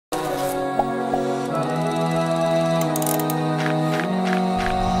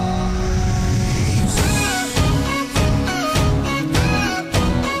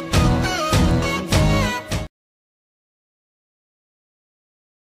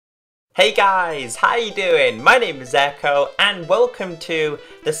Hey guys, how you doing? My name is Echo and welcome to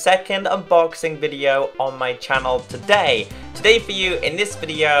the second unboxing video on my channel today. Today for you, in this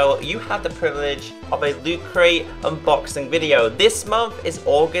video, you have the privilege of a Lootcrate unboxing video. This month is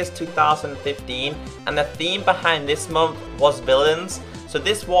August 2015 and the theme behind this month was villains. So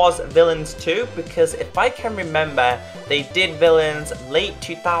this was Villains 2 because if I can remember, they did Villains late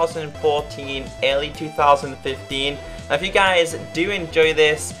 2014, early 2015. Now if you guys do enjoy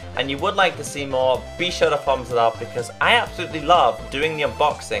this and you would like to see more, be sure to thumbs it up because I absolutely love doing the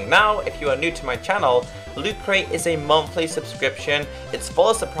unboxing. Now if you are new to my channel, Lootcrate is a monthly subscription. It's full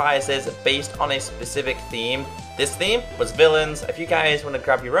of surprises based on a specific theme. This theme was villains. If you guys want to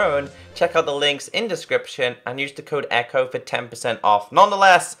grab your own, check out the links in description and use the code ECHO for 10% off.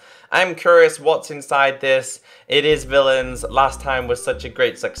 Nonetheless, I'm curious what's inside this. It is villains. Last time was such a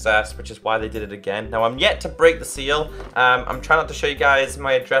great success, which is why they did it again. Now, I'm yet to break the seal. I'm trying not to show you guys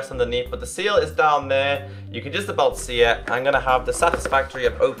my address underneath, but the seal is down there. You can just about see it. I'm going to have the satisfactory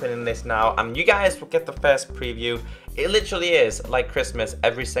of opening this now, and you guys will get the first preview. It literally is like Christmas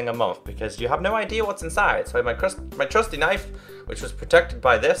every single month because you have no idea what's inside. So my trusty knife, which was protected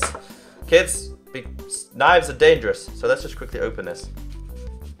by this. Kids, knives are dangerous. So let's just quickly open this.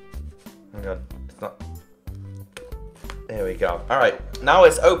 Oh my god, it's not. There we go. Alright, now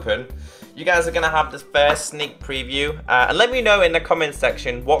it's open. You guys are going to have this first sneak preview. And let me know in the comment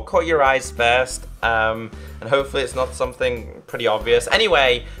section what caught your eyes first. And hopefully it's not something pretty obvious.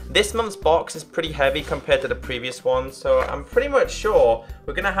 Anyway, this month's box is pretty heavy compared to the previous one. So I'm pretty much sure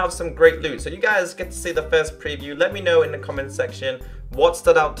we're going to have some great loot. So you guys get to see the first preview. Let me know in the comment section what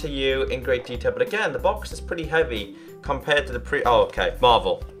stood out to you in great detail. But again, the box is pretty heavy compared to the Oh, okay.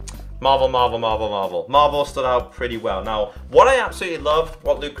 Marvel stood out pretty well. Now, what I absolutely love,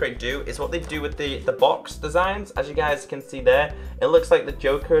 what Lootcrate do, is what they do with the box designs. As you guys can see there, it looks like the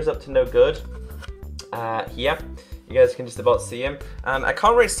Joker is up to no good. Here, you guys can just about see him. And I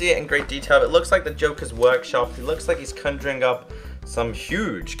can't really see it in great detail, but it looks like the Joker's workshop. It looks like he's conjuring up some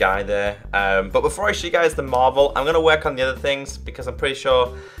huge guy there. But before I show you guys the Marvel, I'm going to work on the other things because I'm pretty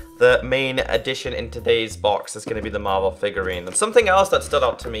sure the main addition in today's box is going to be the Marvel figurine. And something else that stood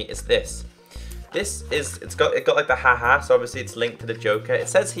out to me is this. It got like the haha, so obviously it's linked to the Joker. It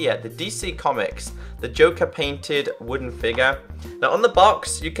says here, the DC Comics, the Joker painted wooden figure. Now on the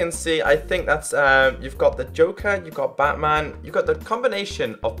box, you can see, I think that's, you've got the Joker, you've got Batman, you've got the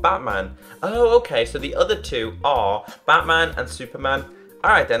combination of Batman. Oh, okay, so the other two are Batman and Superman.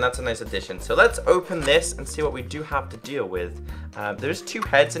 Alright then, that's a nice addition. So let's open this and see what we do have to deal with. There's two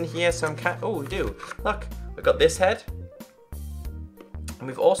heads in here, so oh, we do. Look, we've got this head. And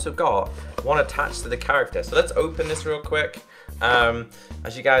we've also got one attached to the character. So let's open this real quick.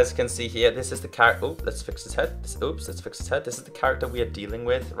 As you guys can see here, this is the character. Oh, let's fix his head. Oops, let's fix his head. This is the character we are dealing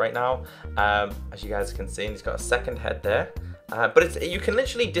with right now. As you guys can see, and he's got a second head there. But you can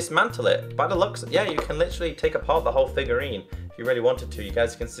literally dismantle it. By the looks, yeah, you can literally take apart the whole figurine if you really wanted to. You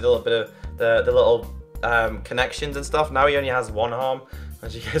guys can see a little bit of the little connections and stuff. Now he only has one arm,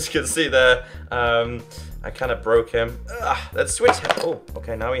 as you guys can see there. I kind of broke him. Let's switch head. Oh,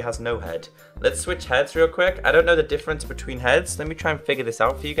 okay, now he has no head. Let's switch heads real quick. I don't know the difference between heads. Let me try and figure this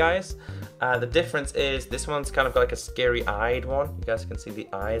out for you guys. The difference is this one's kind of got like a scary-eyed one. You guys can see the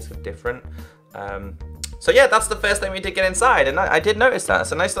eyes are different. So yeah, that's the first thing we did get inside, and I did notice that.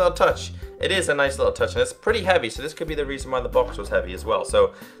 It's a nice little touch. It is a nice little touch, and it's pretty heavy, so this could be the reason why the box was heavy as well.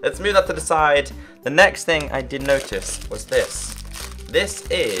 So let's move that to the side. The next thing I did notice was this. This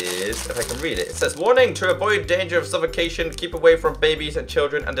is, if I can read it, it says, warning, to avoid danger of suffocation, keep away from babies and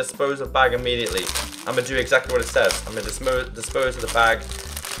children and dispose of bag immediately. I'm going to do exactly what it says. I'm going to dispose of the bag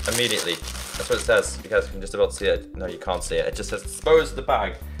immediately. That's what it says. You guys can just about see it. No, you can't see it. It just says dispose of the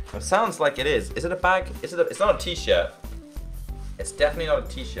bag. It sounds like it is. Is it a bag? It's not a t-shirt. It's definitely not a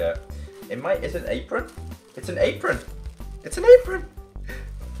t-shirt. Is it an apron? It's an apron. It's an apron.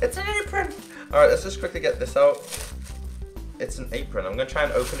 It's an apron. All right, let's just quickly get this out. It's an apron. I'm gonna try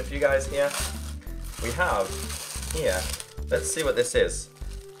and open it for you guys here. We have here, let's see what this is.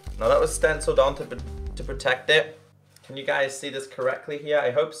 Now that was stenciled on to protect it. Can you guys see this correctly here?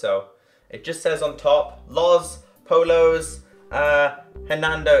 I hope so. It just says on top, Los Polos,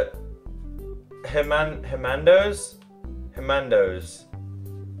 Hernando's,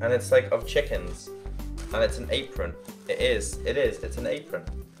 and it's like of chickens, and it's an apron. It's an apron.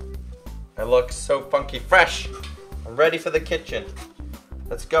 It looks so funky fresh. I'm ready for the kitchen.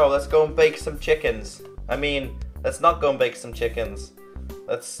 Let's go and bake some chickens. I mean, let's not go and bake some chickens.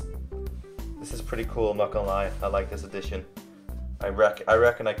 This is pretty cool, I'm not gonna lie. I like this addition. I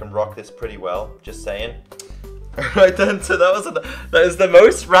reckon I can rock this pretty well, just saying. Right then, so that is the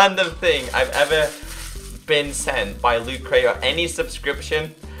most random thing I've ever been sent by Lootcrate or any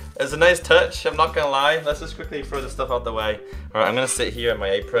subscription. It's a nice touch, I'm not gonna lie. Let's just quickly throw this stuff out the way. Alright, I'm gonna sit here in my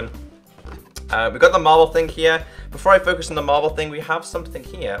apron. We got the Marvel thing here. Before I focus on the Marvel thing, we have something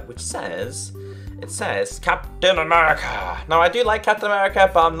here which says, it says Captain America. Now I do like Captain America,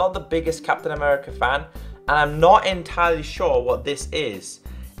 but I'm not the biggest Captain America fan, and I'm not entirely sure what this is.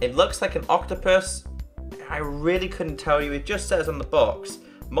 It looks like an octopus. I really couldn't tell you. It just says on the box,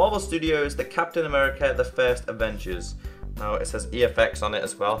 Marvel Studios, the Captain America, the First Avengers. Now it says EFX on it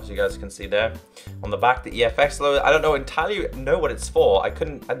as well, as you guys can see there. On the back, the EFX logo. I don't know entirely know what it's for. I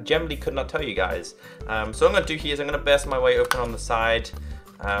generally could not tell you guys. So what I'm gonna do here is I'm gonna burst my way open on the side.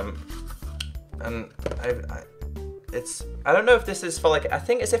 And I don't know if this is for like, I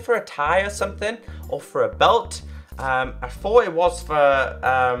think, is it for a tie or something? Or for a belt? I thought it was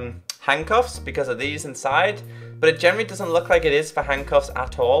for handcuffs because of these inside. But it generally doesn't look like it is for handcuffs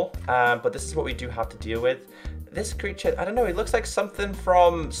at all. But this is what we do have to deal with. This creature, I don't know, he looks like something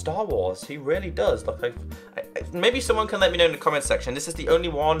from Star Wars. He really does look like... maybe someone can let me know in the comment section. This is the only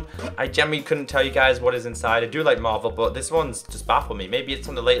one. I generally couldn't tell you guys what is inside. I do like Marvel, but this one's just baffled me. Maybe it's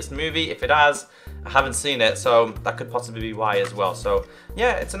from the latest movie. If it has, I haven't seen it, so that could possibly be why as well. So,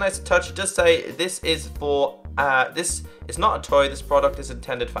 yeah, it's a nice touch. It does say this is for... this is not a toy. This product is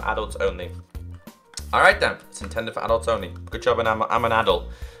intended for adults only. Alright then, it's intended for adults only. Good job, and I'm an adult.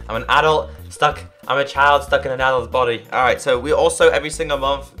 I'm an adult stuck, I'm a child stuck in an adult's body. Alright, so we also, every single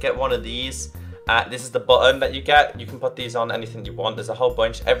month, get one of these. This is the button that you get. You can put these on anything you want. There's a whole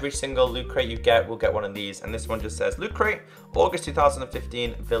bunch. Every single Loot Crate you get will get one of these. And this one just says, Loot Crate, August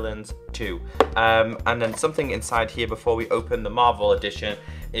 2015, Villains 2. And then something inside here before we open the Marvel edition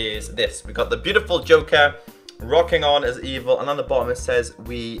is this. We got the beautiful Joker rocking on as evil. And on the bottom it says,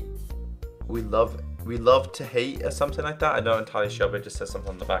 we love to hate or something like that. I'm not entirely sure, but it just says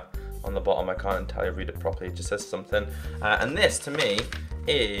something on the back. On the bottom, I can't entirely read it properly. It just says something. And this, to me,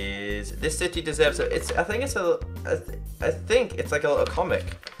 is this city deserves it. I think it's like a little comic.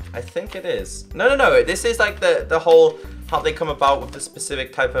 I think it is. No. This is like the whole how they come about with the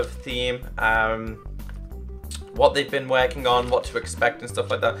specific type of theme. What they've been working on, what to expect and stuff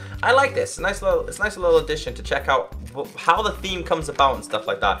like that. I like this. It's a nice little addition to check out how the theme comes about and stuff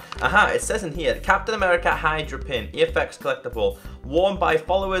like that. It says in here, Captain America Hydra pin, EFX collectible, worn by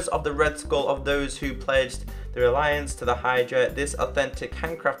followers of the Red Skull of those who pledged their alliance to the Hydra. This authentic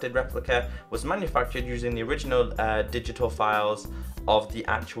handcrafted replica was manufactured using the original digital files of the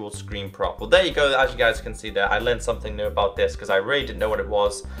actual screen prop. Well, there you go. As you guys can see there, I learned something new about this because I really didn't know what it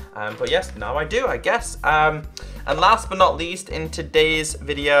was. But yes, now I do, I guess. And last but not least, in today's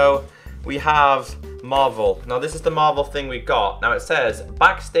video, we have Marvel. Now this is the Marvel thing we got. Now it says,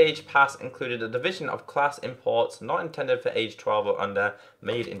 Backstage Pass included a division of class imports not intended for age 12 or under,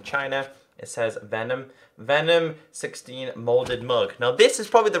 made in China. It says Venom 16 molded mug. Now this is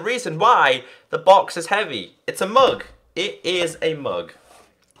probably the reason why the box is heavy. It's a mug. It is a mug.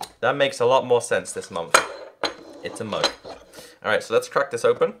 That makes a lot more sense this month. It's a mug. Alright, so let's crack this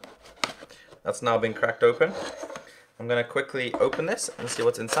open. That's now been cracked open. I'm gonna quickly open this and see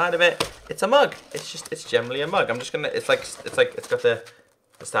what's inside of it. It's a mug. It's generally a mug. I'm just gonna, it's got the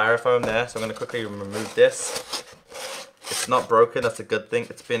styrofoam there, so I'm gonna quickly remove this. It's not broken, that's a good thing.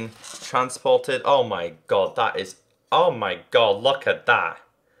 It's been transported. Oh my god, oh my god, look at that.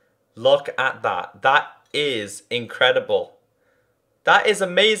 Look at that. That is incredible. That is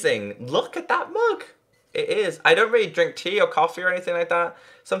amazing. Look at that mug. It is. I don't really drink tea or coffee or anything like that.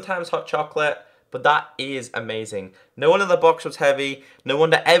 Sometimes hot chocolate, but that is amazing. No wonder the box was heavy. No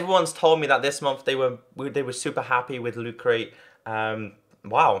wonder everyone's told me that this month they were super happy with Loot Crate.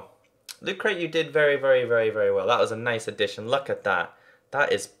 Wow. Loot Crate, you did very, very, very, very well. That was a nice addition. Look at that.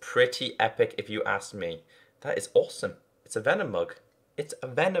 That is pretty epic if you ask me. That is awesome. It's a Venom mug. It's a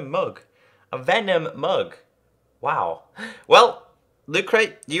Venom mug. A Venom mug. Wow. Well, Loot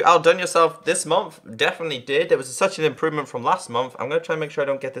Crate, you outdone yourself this month. Definitely did. It was such an improvement from last month. I'm going to try and make sure I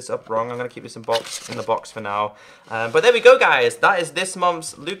don't get this up wrong. I'm going to keep this in the box for now. But there we go, guys. That is this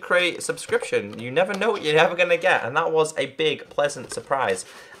month's Loot Crate subscription. You never know what you're ever going to get. And that was a big, pleasant surprise.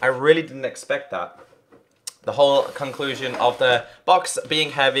 I really didn't expect that. The whole conclusion of the box being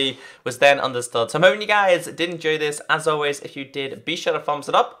heavy was then understood. So I'm hoping you guys did enjoy this. As always, if you did, be sure to thumbs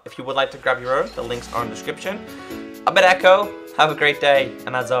it up. If you would like to grab your own, the links are in the description. I'm Echo. Have a great day.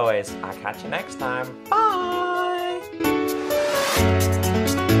 And as always, I'll catch you next time. Bye.